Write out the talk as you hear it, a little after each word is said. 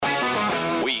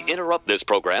interrupt this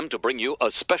program to bring you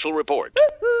a special report.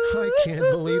 I can't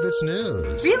believe it's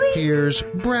news. Really? Here's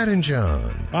Brad and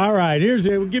John. All right,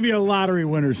 we'll give you a lottery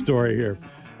winner story here.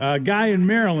 A guy in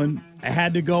Maryland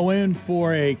had to go in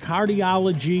for a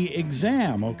cardiology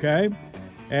exam, okay?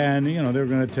 And, they were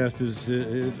going to test his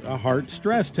a heart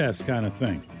stress test kind of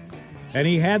thing. And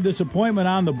he had this appointment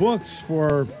on the books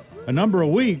for a number of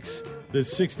weeks,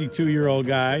 this 62-year-old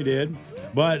guy did.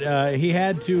 But he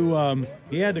had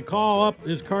to call up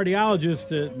his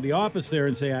cardiologist at the office there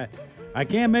and say, I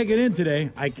can't make it in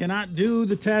today. I cannot do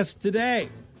the test today.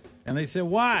 And they said,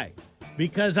 why?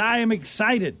 Because I am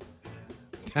excited.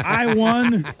 I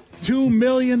won $2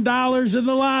 million in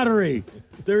the lottery.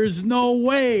 There is no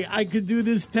way I could do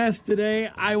this test today.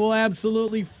 I will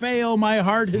absolutely fail. My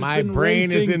heart has been racing. My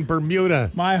brain is in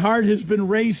Bermuda. My heart has been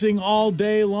racing all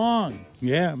day long.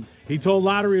 Yeah. He told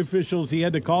lottery officials he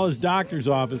had to call his doctor's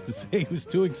office to say he was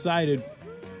too excited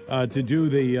to do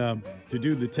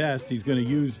the test. He's going to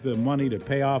use the money to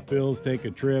pay off bills, take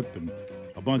a trip, and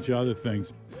a bunch of other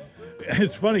things.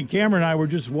 It's funny. Cameron and I were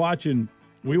just watching.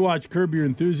 We watched Curb Your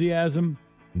Enthusiasm.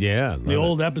 Yeah. The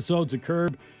old episodes of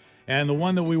Curb. And the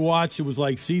one that we watched, it was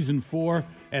like season 4.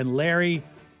 And Larry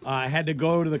had to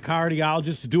go to the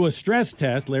cardiologist to do a stress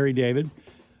test, Larry David,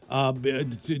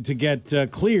 to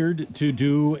get cleared to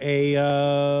do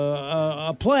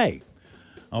a play.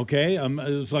 Okay? It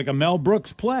was like a Mel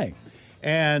Brooks play.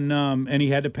 And he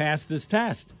had to pass this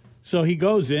test. So he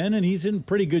goes in, and he's in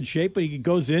pretty good shape, but he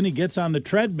goes in, he gets on the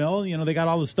treadmill. They got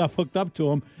all the stuff hooked up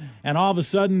to him. And all of a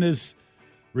sudden, this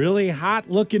really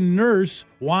hot-looking nurse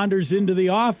wanders into the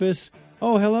office.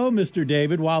 Oh, hello, Mr.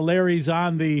 David, while Larry's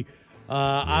on the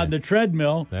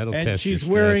treadmill. That'll and test she's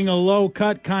your wearing stress. a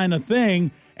low-cut kind of thing.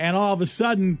 And all of a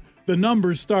sudden, the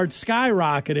numbers start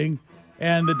skyrocketing.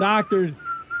 And the doctor...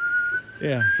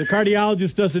 Yeah, the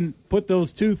cardiologist doesn't put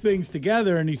those two things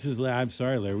together, and he says, I'm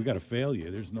sorry, Larry, we got to fail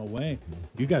you. There's no way.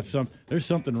 There's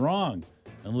something wrong.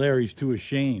 And Larry's too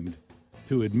ashamed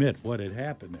to admit what had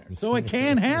happened there. So it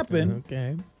can happen.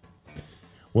 Okay.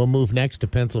 We'll move next to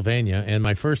Pennsylvania, and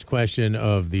my first question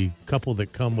of the couple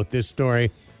that come with this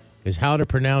story is how to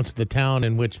pronounce the town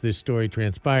in which this story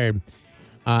transpired.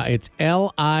 It's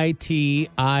Lititz,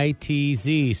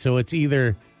 so it's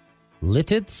either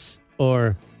Lititz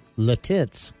or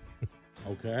Lititz.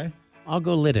 Okay. I'll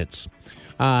go Lititz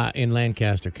in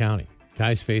Lancaster County.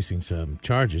 Guy's facing some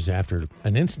charges after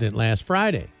an incident last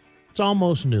Friday. It's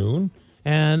almost noon,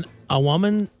 and a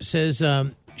woman says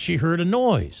she heard a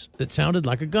noise that sounded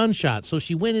like a gunshot. So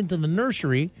she went into the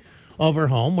nursery of her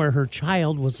home where her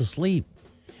child was asleep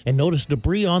and noticed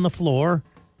debris on the floor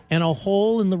and a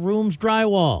hole in the room's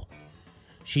drywall.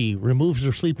 She removes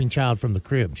her sleeping child from the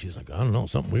crib. She's like, I don't know,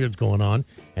 something weird's going on.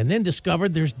 And then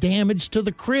discovered there's damage to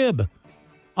the crib.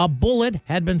 A bullet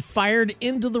had been fired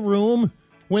into the room,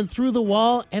 went through the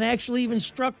wall, and actually even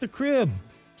struck the crib.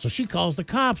 So she calls the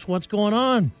cops. What's going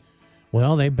on?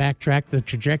 Well, they backtrack the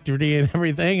trajectory and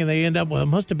everything, and they end up, it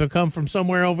must have come from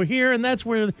somewhere over here. And that's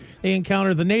where they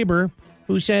encounter the neighbor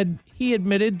who said he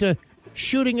admitted to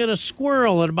shooting at a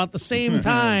squirrel at about the same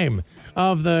time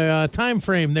of the time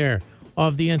frame there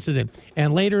of the incident.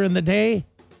 And later in the day,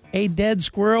 a dead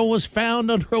squirrel was found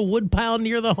under a woodpile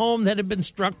near the home that had been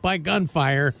struck by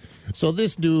gunfire. So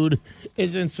this dude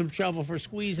is in some trouble for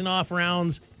squeezing off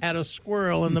rounds at a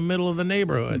squirrel in the middle of the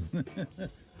neighborhood.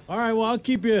 All right, well, I'll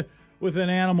keep you with an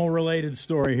animal-related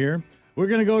story here. We're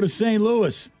going to go to St.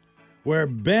 Louis, where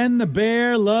Ben the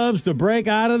bear loves to break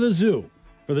out of the zoo.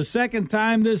 For the second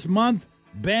time this month,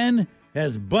 Ben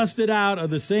has busted out of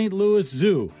the St. Louis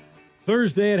Zoo.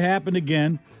 Thursday, it happened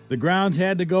again. The grounds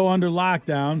had to go under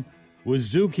lockdown, with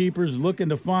zookeepers looking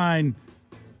to find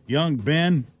young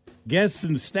Ben. Guests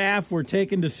and staff were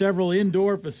taken to several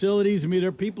indoor facilities. I mean, there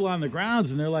are people on the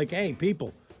grounds, and they're like, hey,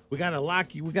 people, we got to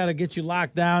lock you. We got to get you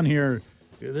locked down here.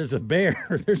 There's a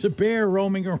bear. There's a bear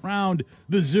roaming around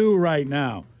the zoo right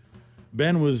now.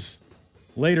 Ben was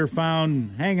later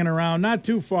found hanging around not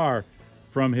too far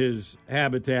from his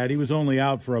habitat. He was only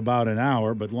out for about an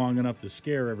hour, but long enough to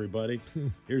scare everybody.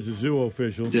 Here's a zoo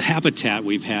official. The habitat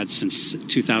we've had since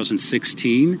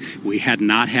 2016. We had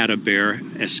not had a bear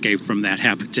escape from that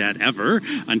habitat ever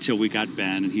until we got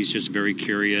Ben, and he's just very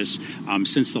curious.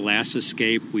 Since the last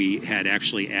escape, we had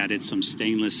actually added some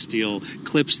stainless steel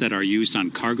clips that are used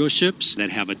on cargo ships that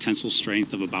have a tensile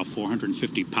strength of about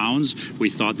 450 pounds. We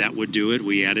thought that would do it.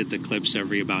 We added the clips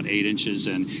every about 8 inches,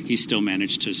 and he still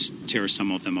managed to tear some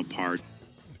of them apart.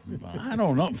 I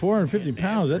don't know, 450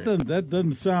 pounds. That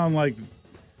doesn't sound like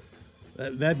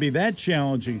that'd be that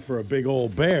challenging for a big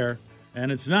old bear,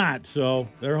 and it's not. So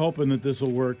they're hoping that this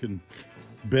will work, and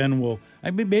Ben will.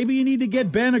 I mean, maybe you need to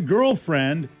get Ben a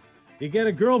girlfriend You get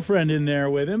a girlfriend in there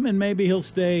with him, and maybe he'll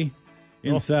stay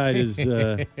inside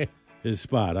his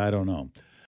spot. I don't know.